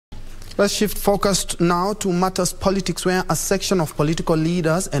Let's shift focus now to matters politics, where a section of political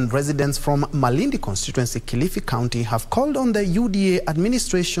leaders and residents from Malindi constituency, Kilifi County, have called on the UDA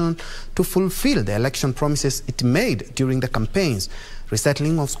administration to fulfill the election promises it made during the campaigns.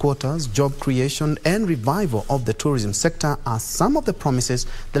 Resettling of squatters, job creation and revival of the tourism sector are some of the promises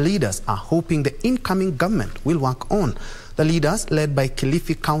the leaders are hoping the incoming government will work on. The leaders, led by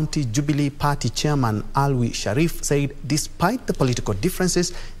Kilifi County Jubilee Party Chairman Alwi Sharif, said despite the political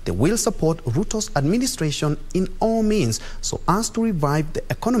differences, they will support Ruto's administration in all means so as to revive the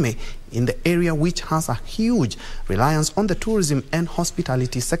economy in the area, which has a huge reliance on the tourism and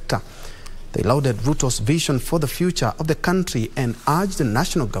hospitality sector. They lauded Ruto's vision for the future of the country and urged the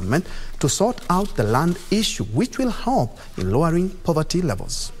national government to sort out the land issue, which will help in lowering poverty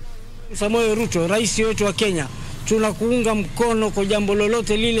levels. Samoei Ruto, rais wetu wa Kenya, tunakuunga mkono kwa jambo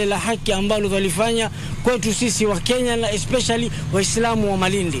lolote lile la haki ambalo tulifanya kwetu sisi wa Kenya, na especially Waislamu wa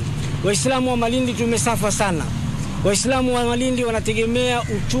Malindi. Waislamu wa Malindi tumesafa sana. Waislamu wa Malindi wanategemea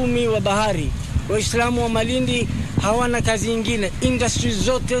uchumi wa bahari. Waislamu wa Malindi hawana kazi nyingine. Industries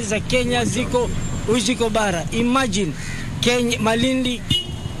zote za Kenya ziko bara. Imagine Kenya, Malindi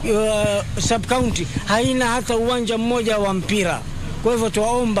sub county haina hata uwanja mmoja wa mpira. Kwa hivyo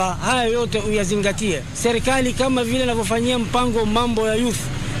tuwaomba haya yote uyazingatie. Serikali kama vile inavyofanyia mpango mambo ya youth,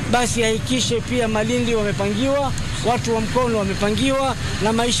 basi hakikishe pia Malindi wamepangiwa, watu wa mkono wamepangiwa,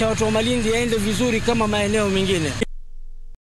 na maisha watu wa Malindi yaende vizuri kama maeneo mengine.